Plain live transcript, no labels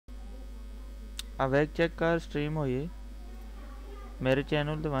अब एक चेक कर स्ट्रीम हो ये मेरे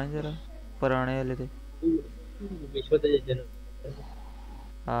चैनल तो वहीं जरा पुराने वाले थे विश्व ते चैनल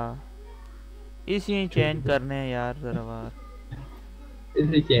हाँ इसी चेंज करने हैं यार जरा बार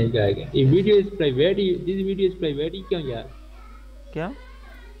इसे चेंज कर गया ये video is private this video is private क्यों यार क्या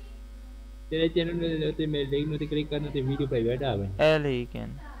तेरे चैनल में ते मैं देखने ते क्लिक करना ते वीडियो प्राइवेट आ गए एल ही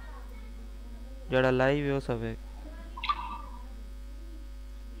कैन जड़ा लाइव है वो सब है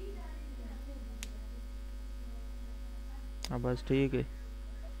हाँ बस ठीक है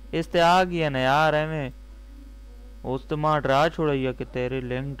इस ते आ गया ना यार है मैं उस तो मां डरा छोड़िया कि तेरे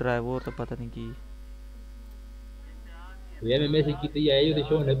लिंक ड्राइव वो तो पता नहीं की वे मैं मैसेज की तो आयो ते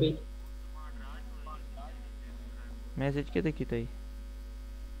शो न पे मैसेज के देखी तई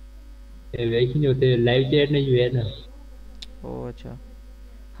ते वैसी होते लाइव चैट नहीं हुआ ना ओ अच्छा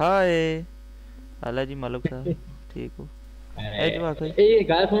हाय अल्लाह जी मलिक साहब ठीक हो ए जवाक ए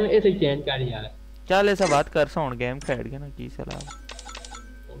गाल फोन ऐसे चेंज कर यार चल ऐसा बात कर सा हुन गेम खेड गया ना की सलाह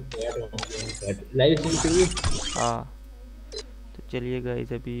लाइव स्ट्रीम करिए हाँ तो चलिए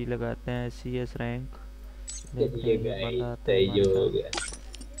गाइस अभी लगाते हैं सीएस रैंक देखते हैं ये बंदा आता है हमारे साथ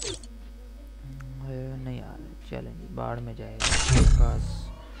नहीं यार चैलेंज बाढ़ में जाएगा बस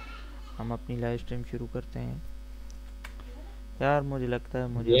हम अपनी लाइव स्ट्रीम शुरू करते हैं यार मुझे लगता है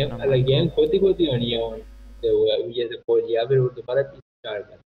मुझे गेम अपना अलग गेम खोती खोती होनी है तो ये से खोल या फिर दोबारा स्टार्ट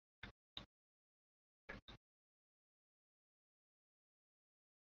कर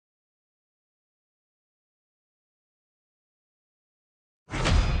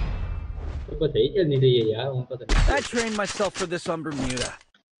तो पता ही चल नहीं रही है यार उनको तो I trained myself for this on Bermuda.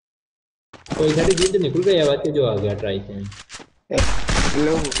 कोई सारी दिन तो निकल गया बात जो आ गया ट्राई से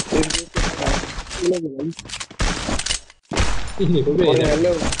हेलो निकल गया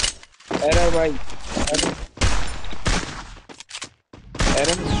हेलो अरे भाई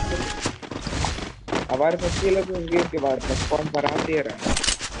अरे हमारे पास ये लोग गेम के बाद में कौन पर आते रहा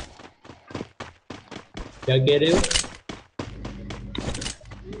क्या कह रहे हो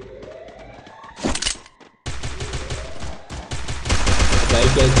भाई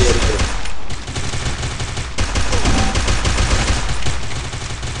क्या कह रहे हो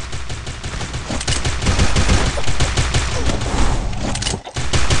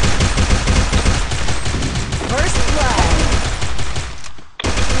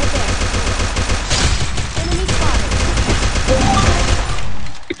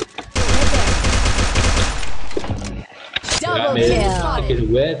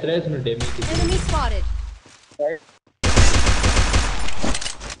Enemy spotted.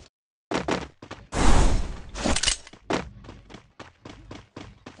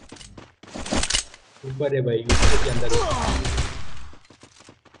 ऊपर है भाई ऊपर के अंदर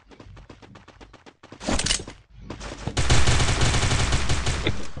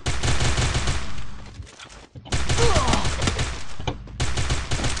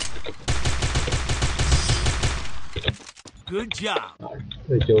Good job.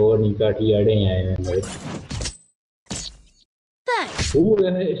 जो निकाठी आड़े आए हैं भाई Thanks. वो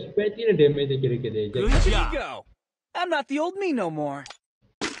है स्पेशल डैमेज करके दे Good job. Go. I'm not the old me no more.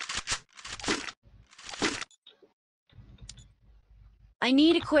 I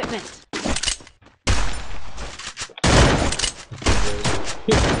need equipment.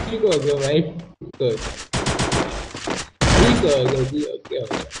 ठीक हो गया भाई ठीक हो गया जी ओके हो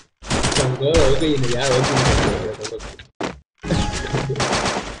गया संगो हो गई ना यार हो गई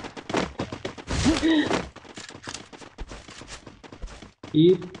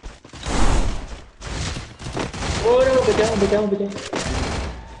और बचाओ बचाओ बचाओ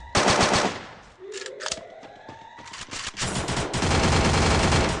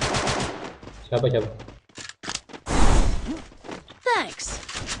शाबा शाबा Thanks.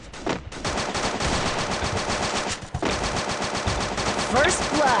 First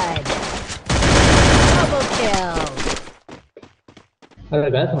blood. Double kill. अरे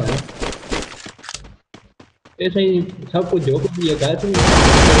गाइस होना ऐसे ही सब कुछ जो कुछ ये गाइस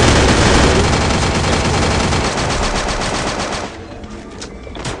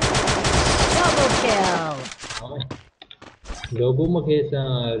Double kill. लोगों में कैसा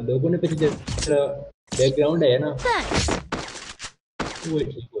लोगों ने पीछे बैकग्राउंड है ना Thanks. वो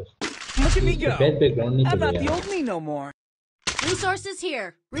ठीक हो Look at me go. Background नहीं I'm not the चलेगा old me no more. Resources here.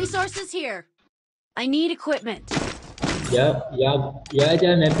 Resources here. I need equipment. या या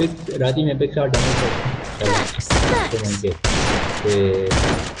मैं पिक्स राती में पिक्स आउट डाउनलोड Thanks. तो Thanks.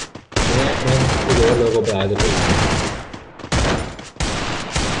 मैं दो लोगों पर आ गए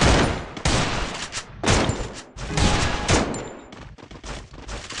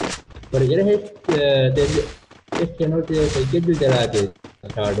पर ये है इस चैनल पे कोई किड चला के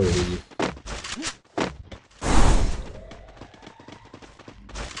स्टार्ट हो गई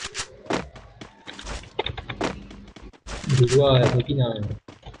dua Filipina.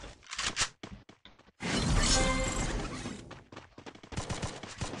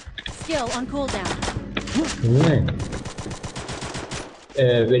 Skill on cooldown. Đúng.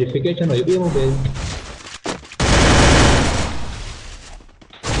 Verification rồi biết không bên?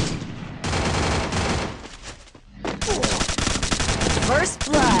 First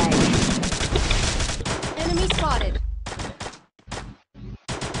blood. Enemy spotted.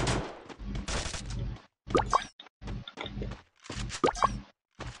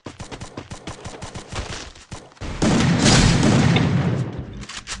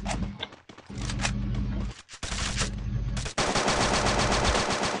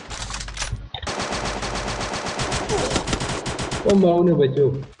 Có mẫu nữa vậy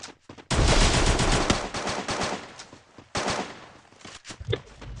chú.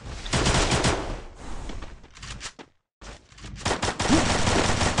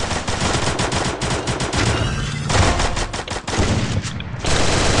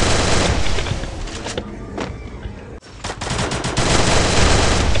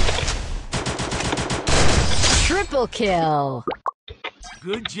 Triple kill.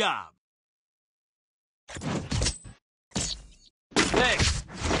 Good job. Thanks.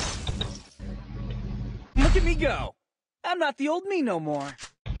 Look at me go. I'm not the old me no more.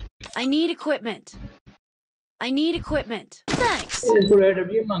 I need equipment. I need equipment. Thanks. इसको red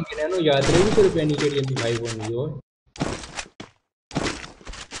अभी मांगे ना याद रहे भी तो रुपए नहीं करिए भी भाई बन जो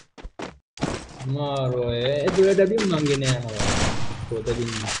मारो है इसको रेड अभी मांगे ना तो तभी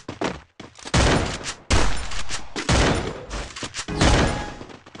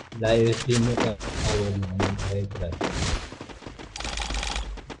लाइव स्ट्रीम में का भाई पूरा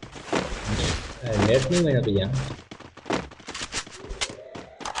नेट नहीं मैंने भैया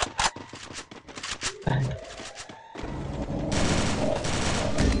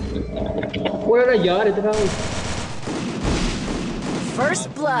वो यार इतना First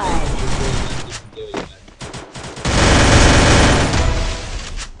blood.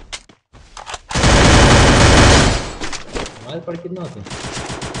 माल पर कितना होता है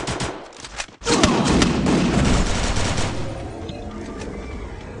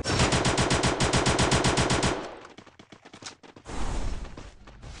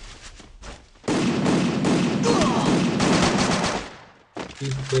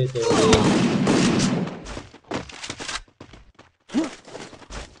इससे तो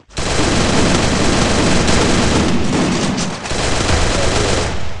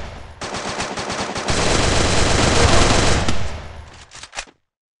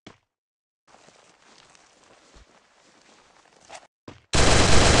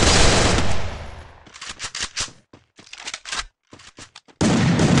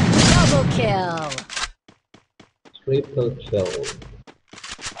Double kill. triple kill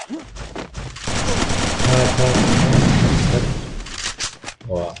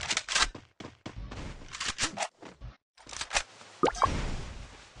वाह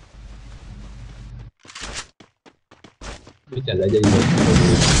भी चला जाइए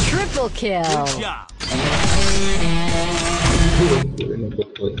Triple kill. Good job.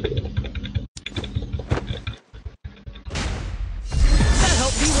 That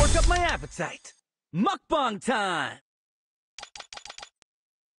helped me work up my appetite. Mukbang time.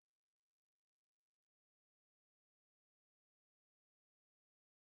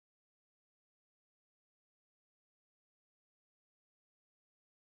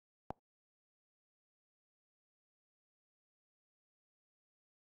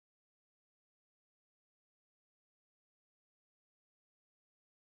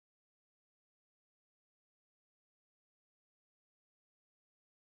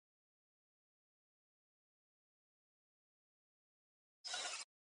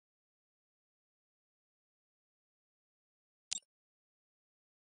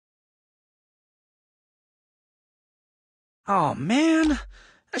 Oh, man.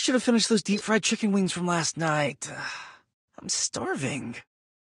 I should have finished those deep fried chicken wings from last night. I'm starving.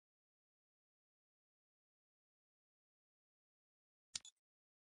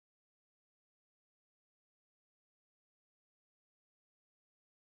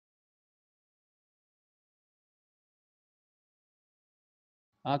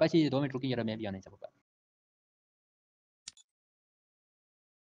 हाँ Kashi 2 minute रुकी जरा मैं भी आने चलूँगा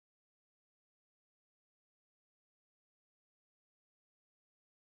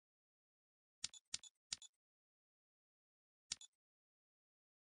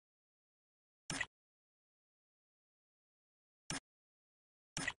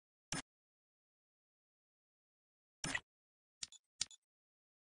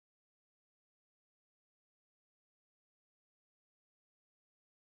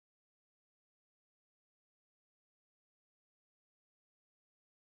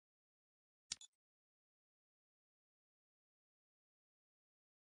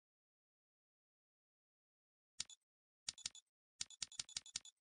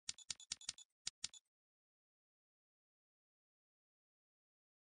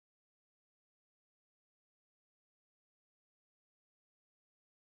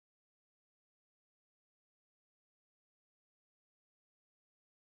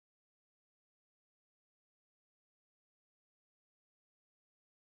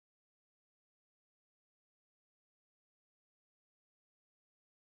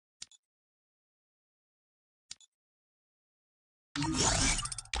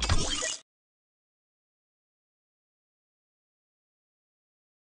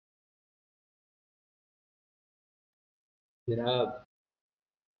जनाब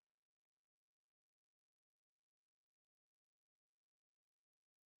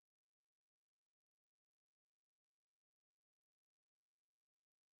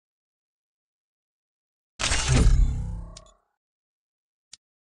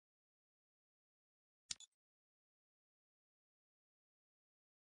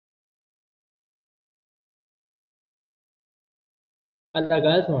अल्लाह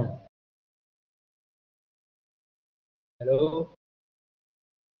का सुन हेलो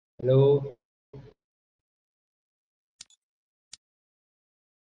हेलो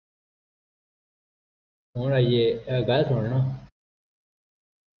सुन आइए गल सुन ना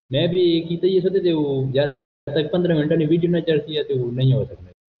मैं भी की तो ये सोचते थे वो जब तक 15 मिनट नहीं वीडियो ना चलती है तो वो नहीं हो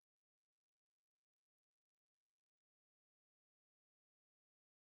सकता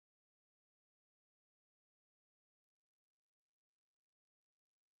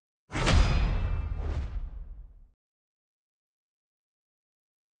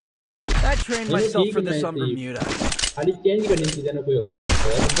I trained नहीं myself ठीक for है मैं this on सही Bermuda. खाली चेंज करनी थी ना कोई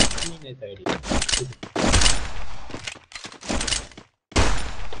नहीं साइड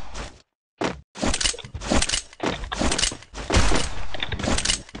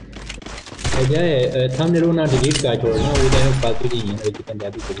जाए थंबनेल ना डिलीट का छोड़ना वो जाए फालतू नहीं है एक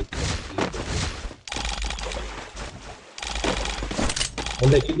पंजाबी डिलीट और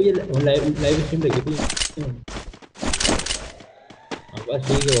लगी भी लाइव लाइव स्ट्रीम लगी थी बस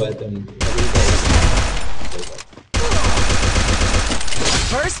ठीक है बात तुम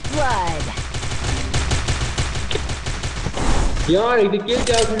First blood. यार एक किल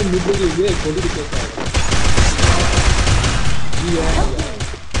क्या उसने मिड की हुई है थोड़ी किल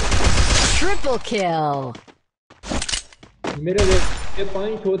Triple kill. मेरे ये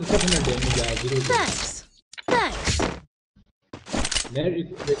पॉइंट छोड़ सब ना डैमेज आ जीरो Thanks. Thanks. मैं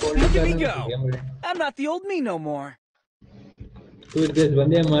रिकॉर्डिंग Look at करना me सीख go. गया मुझे I'm not the old me no more. तो इस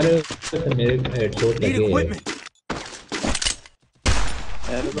बंदे हमारे मेरे हेडशॉट Need लगे equipment.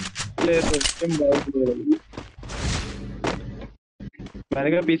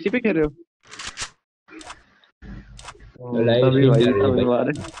 मैंने कहा पीसी पे खेल रहे हो लाइव तभी स्ट्रीम भाई चल रही तभी है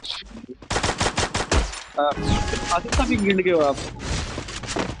मारे आसिम साफी गिल्ड के हो आप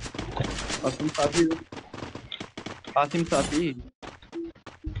आसिम साफी आसिम साफी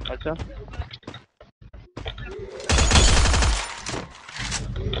अच्छा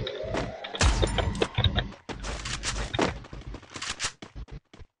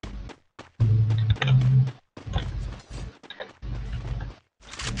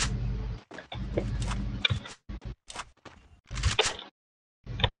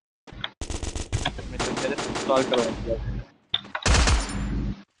कॉल करो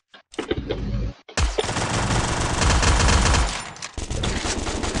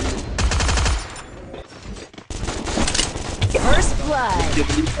First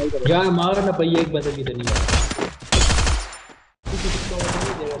blood. यार मार ना पाई एक बंदे की तो नहीं है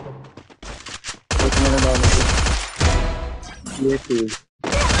ये चीज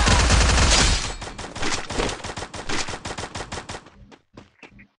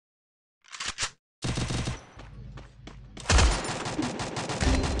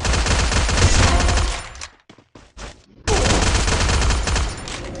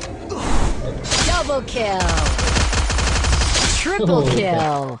Double kill. Triple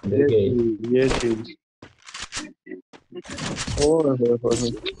kill. ये चीज ओह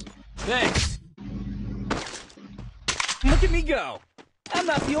Thanks. Look at me go. I'm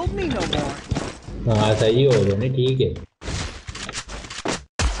not the old me no more. हाँ सही हो गया नहीं ठीक है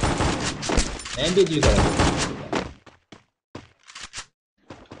मैं भी जी करा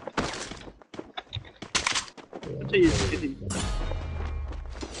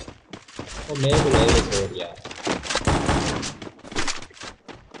वो मैं भी लाइव छोड़ यार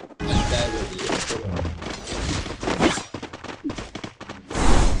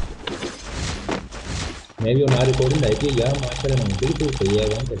मैं भी हमारी रिकॉर्डिंग लाई थी यार माशाल्लाह मैं बिल्कुल सही है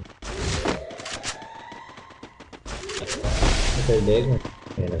वहाँ पे अच्छा देख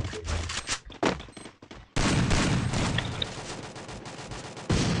मेरा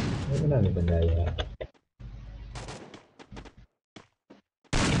मेरा नहीं बंदा यार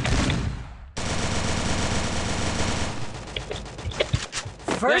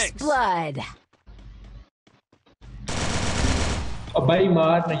First Thanks. blood. अब भाई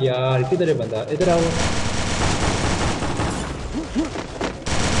मार ना यार किधर है बंदा इधर आओ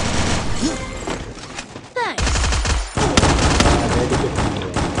Thanks.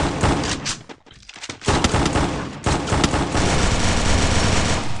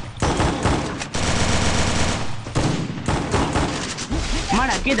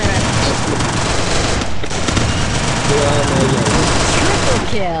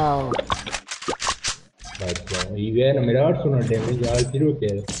 kill. अच्छा ये ना मेरा 800 डैमेज यार 0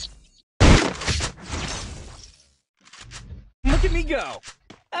 किल Look at me go.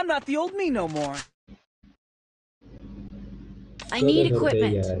 I'm not the old me no more. I need 1400 रुपए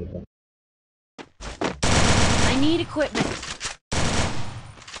equipment. यार I need equipment.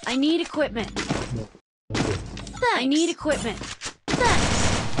 I need equipment. I need equipment. Thanks.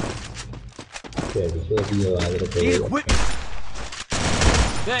 चलो तो ये आगे Need रखो equipment.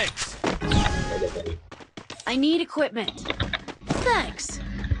 Thanks. I need equipment. Thanks.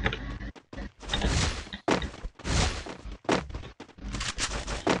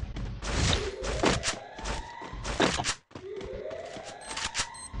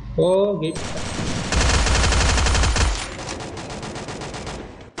 Oh, get.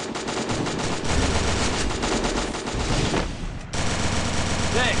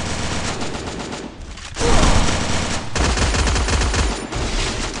 Thanks.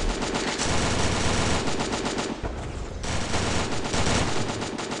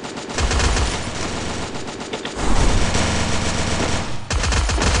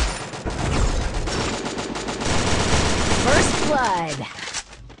 First blood.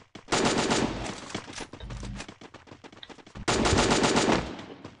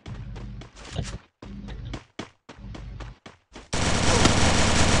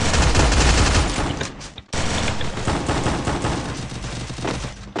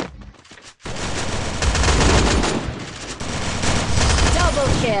 Double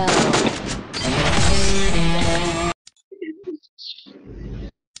kill.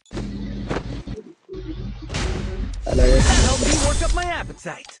 That helped me work up my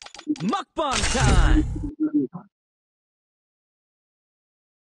appetite. Mukbang time.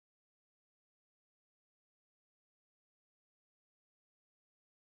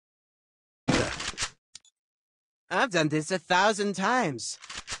 I've done this 1,000 times.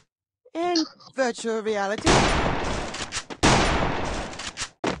 In virtual reality.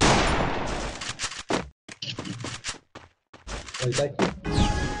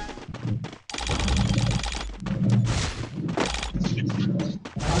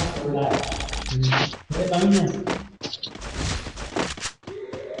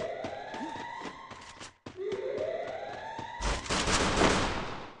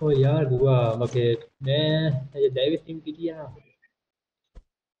 Oh यार दुआ मके मैं ये dive stream की थी ना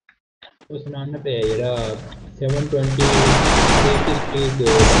उस नाम पे यार 720 स्पीड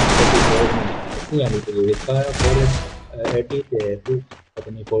नहीं आनी चाहिए इसका फॉर रेटी से टू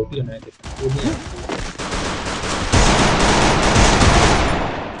पता नहीं 40 होना है कि वो नहीं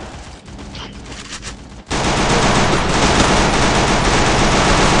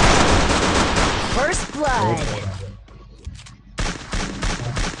First blood.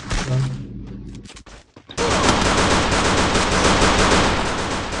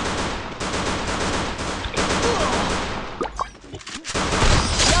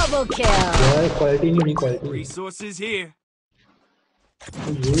 Double kill. यार क्वालिटी नहीं क्वालिटी Resources here.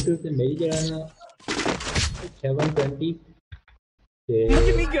 यूट्यूब से मेरी जगह ना 720 Look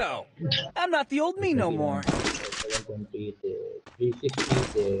at me go. I'm not the old me no more. 720 से 360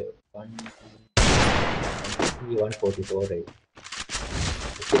 से 144 है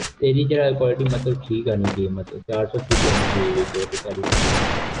तेरी जगह क्वालिटी मतलब ठीक आनी चाहिए मतलब 400 की आनी चाहिए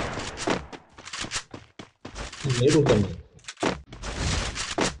मेरे ऊपर नहीं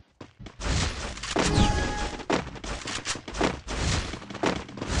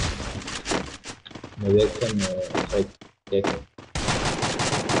Direction check.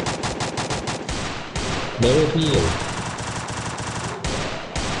 मेरे भी है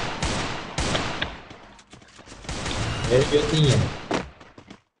मेरे भी नहीं है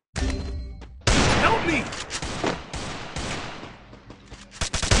Help me.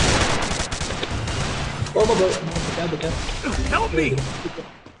 ओ बता बेटा Help me.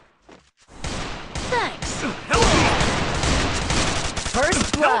 Thanks. Help me.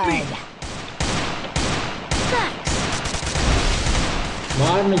 First Help me. blood. Thanks.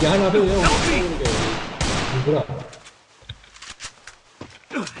 मार न जान अबे Help me. बुरा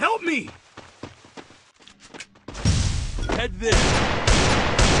Help me. Head this.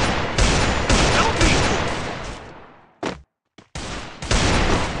 Help me.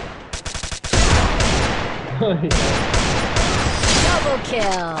 Double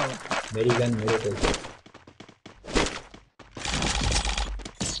kill. मेरी गन मेरे को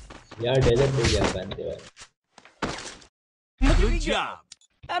यार डेजर्ट पे जा बनते हैं Good job.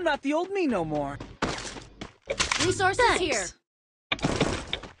 I'm not the old me no more. Resources Thanks. here.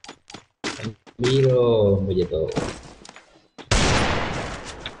 वीरो मुझे तो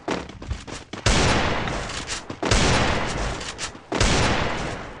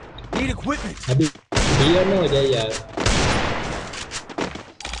Need equipment. अभी क्लियर ना हो जाए यार।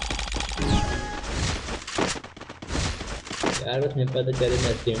 यार बस मेरे पता चले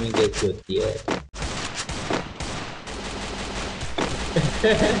ना स्ट्रीमिंग कैसी होती है।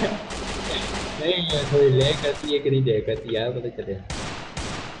 नहीं यार थोड़ी लैग करती है कि नहीं लैग करती यार पता चले।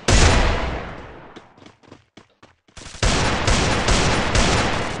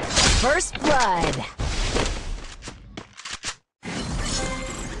 First blood.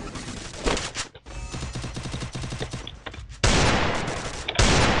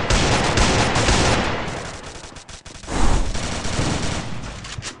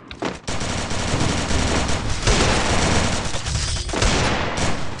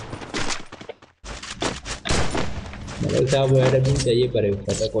 मतलब साहब वो एडमिन चाहिए पर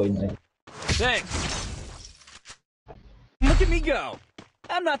पता कोई नहीं। Thanks. Look at me go.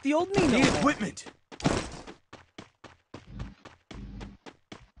 I'm not the old me. Need equipment.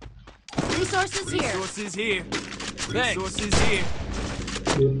 Resources here. Resources here. Resources here.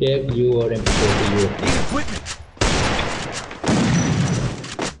 You take you or MP40 you. Need equipment.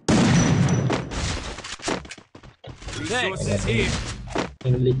 Resources here.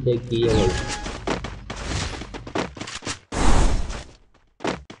 English take की है भाई।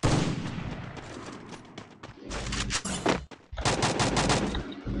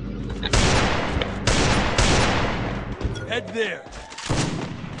 Head there.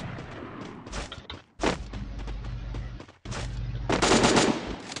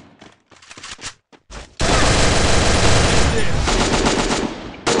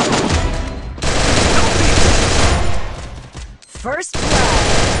 First blood.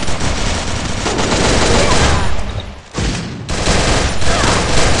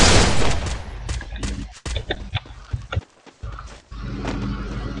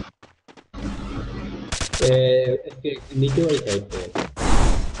 इसके नीचे वाली side पे है।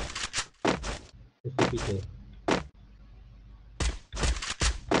 इसके पीछे।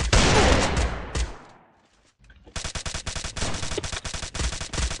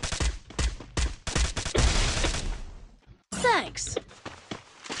 Thanks.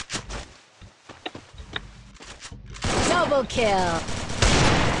 Double kill.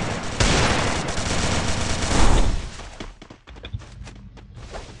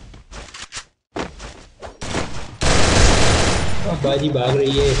 बाजी भाग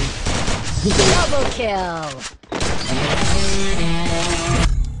रही है। Double kill.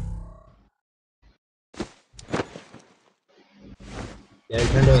 यार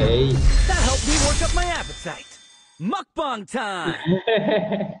ठंड हो गई। That helped me work up my appetite. Mukbang time.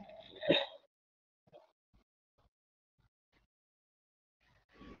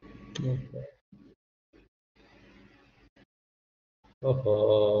 ओहो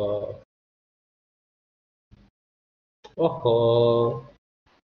ओहो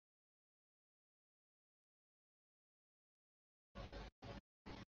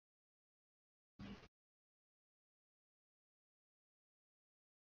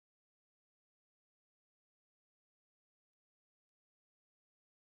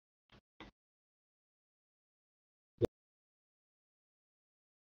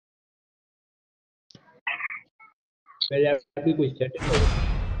पहले आपकी कुछ सेटिंग हो।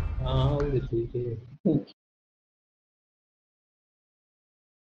 हाँ वो भी ठीक है।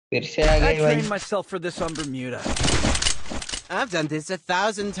 फिर से आ I गए भाई। trained myself for this on Bermuda. I've done this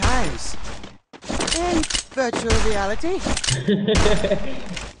 1,000 times. In virtual reality.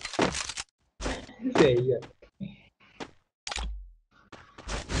 सही है।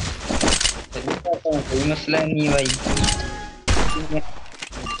 कोई मसला नहीं है भाई।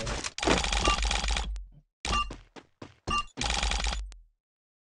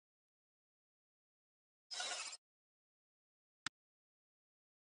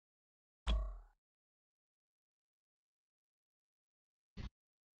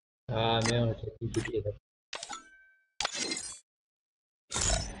 हाँ मैं और सर्टिफिकेट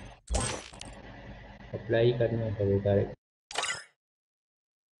अप्लाई करना था वो डायरेक्ट।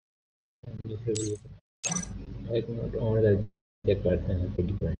 एक मिनट ऑनलाइन चेक करते हैं फिर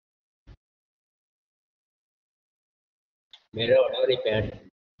डिपेंड। मेरा ऑर्डर रिपेंट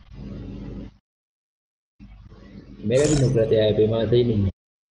मेरा भी नुकरत है बीमार सही नहीं है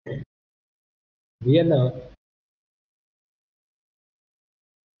भैया ना।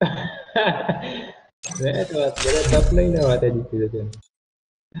 मैं तो मेरा सपना ही ना आता जिसकी वजह से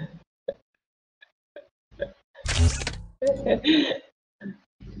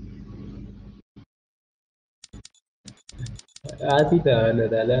आती था ना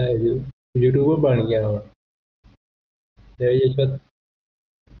ताला यूट्यूबर बन गया हूँ। तेरे रिश्वत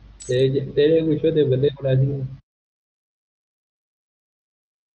तेरे रिश्वत बंदे को राजी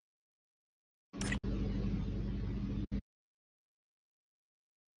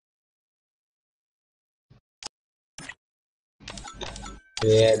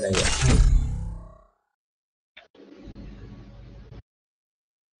ये नहीं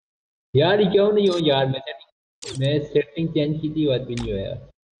यार, ये क्यों नहीं हो यार? मैं सेटिंग चेंज की थी, बात भी नहीं हो यार।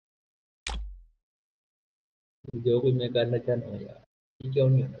 जो कुछ मैं करना चाहता हूँ यार, ये क्यों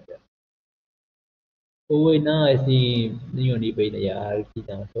नहीं होना चाहता? वो ना ऐसी नहीं होनी चाहिए यार की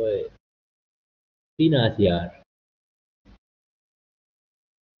तरह तो है तीन आस यार।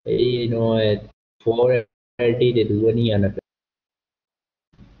 ये नो है 480 दे दूँ नहीं आना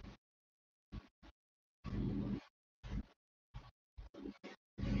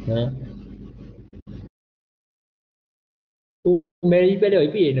हाँ तो मेरी पहले वही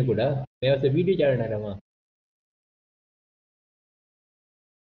पे ना कुड़ा मैं उसे वीडियो चाड़ना रहा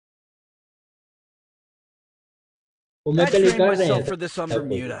वो मैं I पहले trained कर रहे हैं myself for this on सब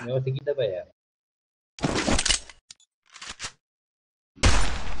कुछ Bermuda. मैं उसे कितना पाया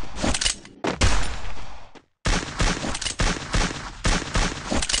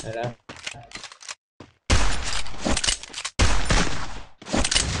है ना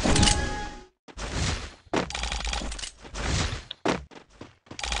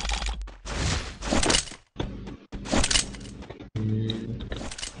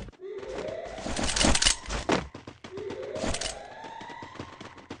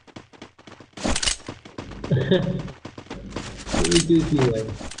ये जूसी भाई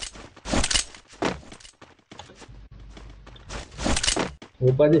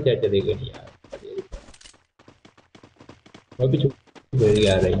ऊपर से सेट चलेगा नहीं यार वो भी छुप गई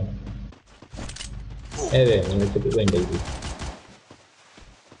आ रही है वे मैं छुप गई नहीं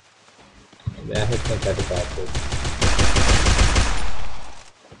मैं है इसका काट काट को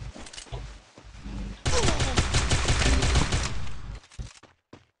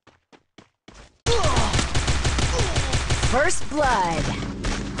First blood.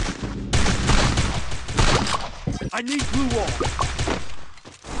 I need blue wall.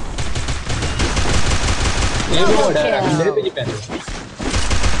 ये वो Double डर अभी मेरे पे kill. नहीं पहने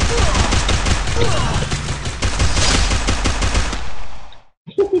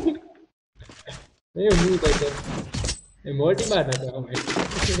मैं मुंह करके मैं मोटी मारना था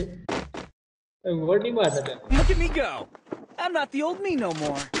मैं मोटी मारना था Look at me go. I'm not the old me no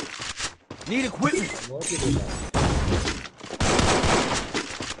more. Need equipment. मोटी नहीं मारना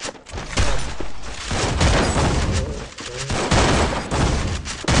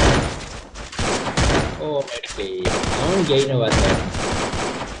oh okay I'm getting about that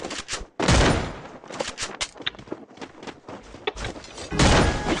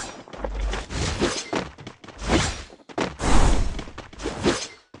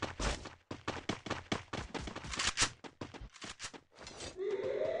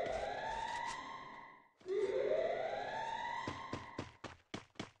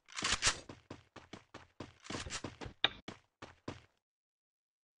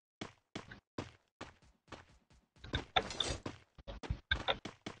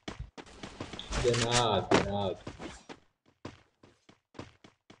जनाब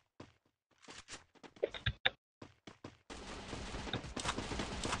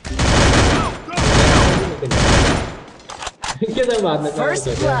किधर मारना चाह First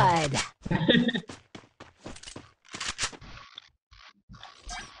रहे हो blood.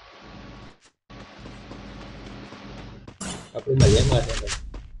 अपने मजे मारने का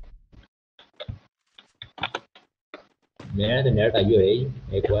मैं तो नेट आइयो है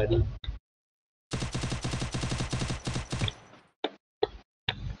एक बार ही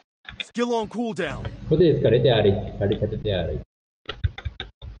Skill on cooldown. खुद इस करे तैयारी साढ़े छत तैयारी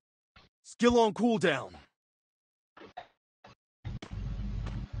Skill on cooldown.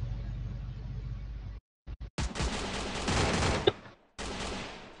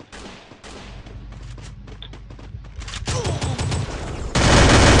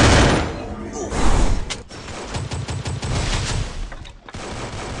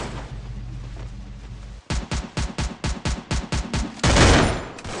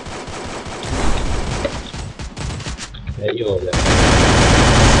 यही हो गया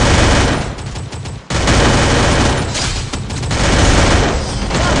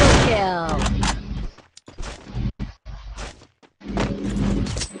Double kill.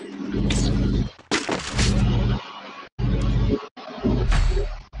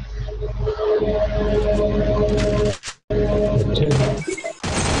 अच्छा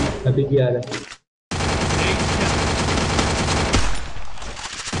अभी भी आ रहा है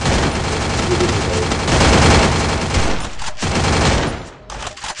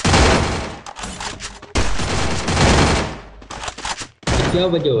क्या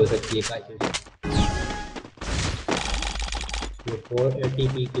वजह हो सकती है काशिफ ये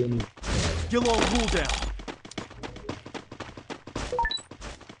 480p क्यों नहीं Skill on cooldown.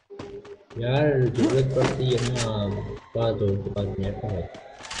 यार जरूरत पड़ती है ना बात हो तो बात नहीं आता है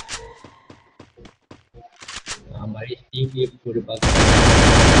हमारी टीम की पूरे पास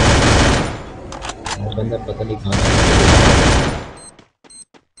बंदा पता नहीं कहाँ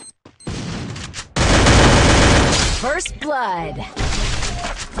First blood.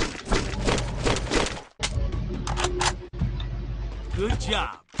 Good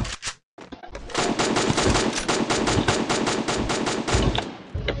job.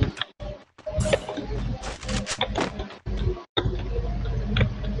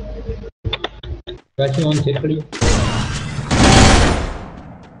 Kashi on set करिए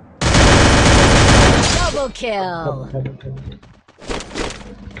Double kill.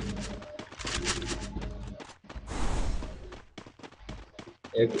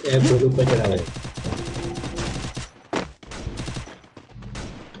 एक एक दो ऊपर चला गया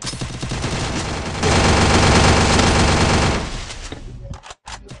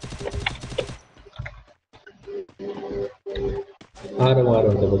आ रहा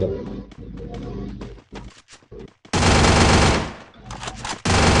हूँ तो बता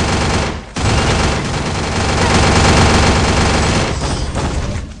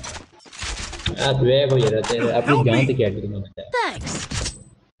आप वे को ये रहते हैं अपनी जान से क्या करना होता है Thanks.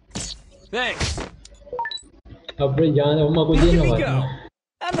 Thanks. अपनी जान अम्मा को Now देना give me होता go. है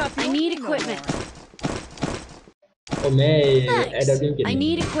I'm not the I only need one no equipment. more. और मैं Thanks. एडिटिंग के I लिए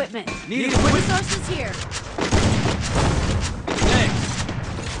need equipment. Need equipment. Resources here. Thanks.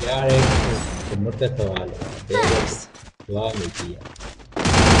 यार एक मोटा सवाल है Thanks. दुआ मिलती है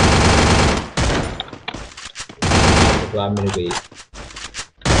दुआ मिल गई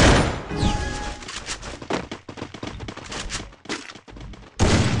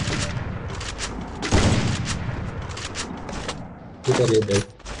किधर इधर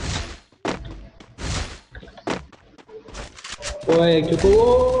ओए चुप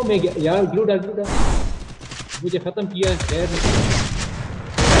ओ मैं यार ग्लू डाल मुझे खत्म किया खैर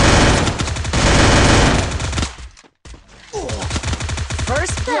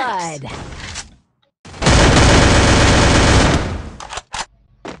First blood.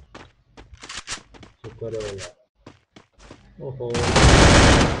 शुक्र है यार ओहो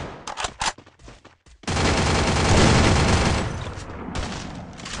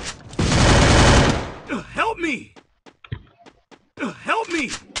Help me. Help me.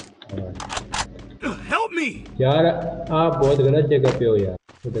 Help me. यार आप बहुत गलत जगह पे हो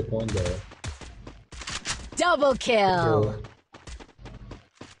यार उधर कौन जाए Double kill.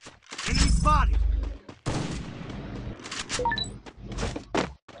 Enemy spotted.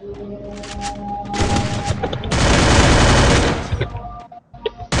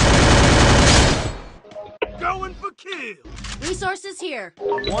 Going for kill. Resources here.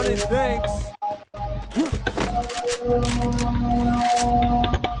 Wanted, thanks.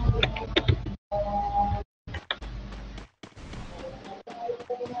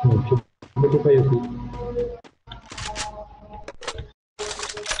 चुप है उसी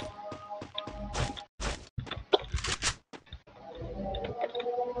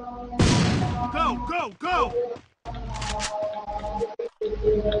Go.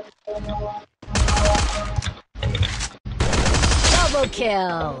 Double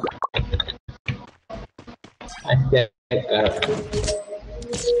kill. अच्छा कर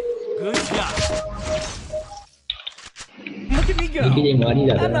Good job. Look at me go. लेकिन ये मारी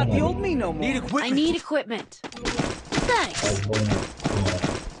जाता I'm है not the old me no more. Need I equipment. need equipment. Thanks.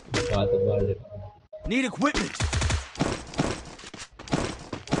 बात बात Need equipment.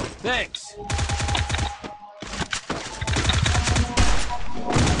 Thanks.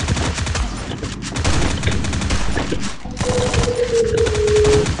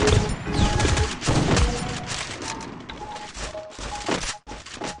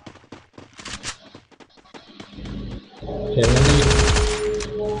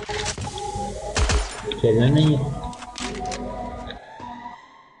 खेलना नहीं है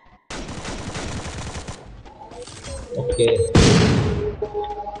okay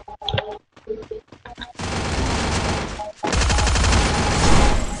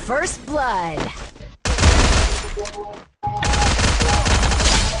First blood.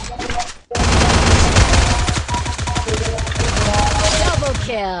 Double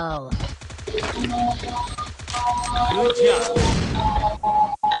kill. Good job.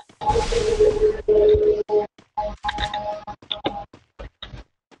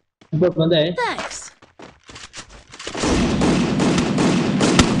 ऊपर बंदा है Thanks.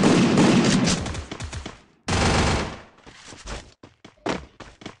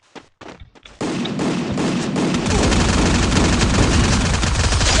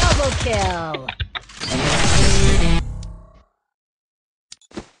 Double kill.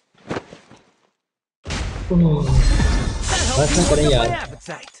 ऐसा woke करें up my यार,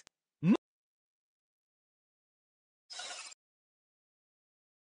 appetite.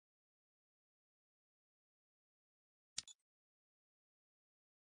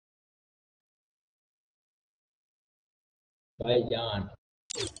 भाईजान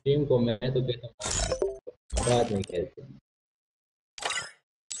टीम को मैं तो कहता हूँ बाद में खेलते हैं।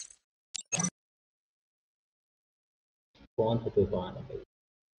 कौन सा तूफान है भाई।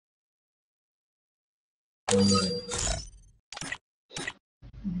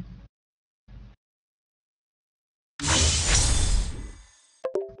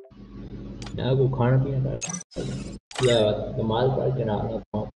 यहाँ को खाना पीना था या कमाल कर के ना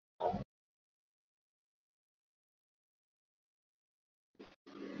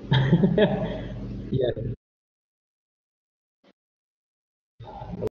यार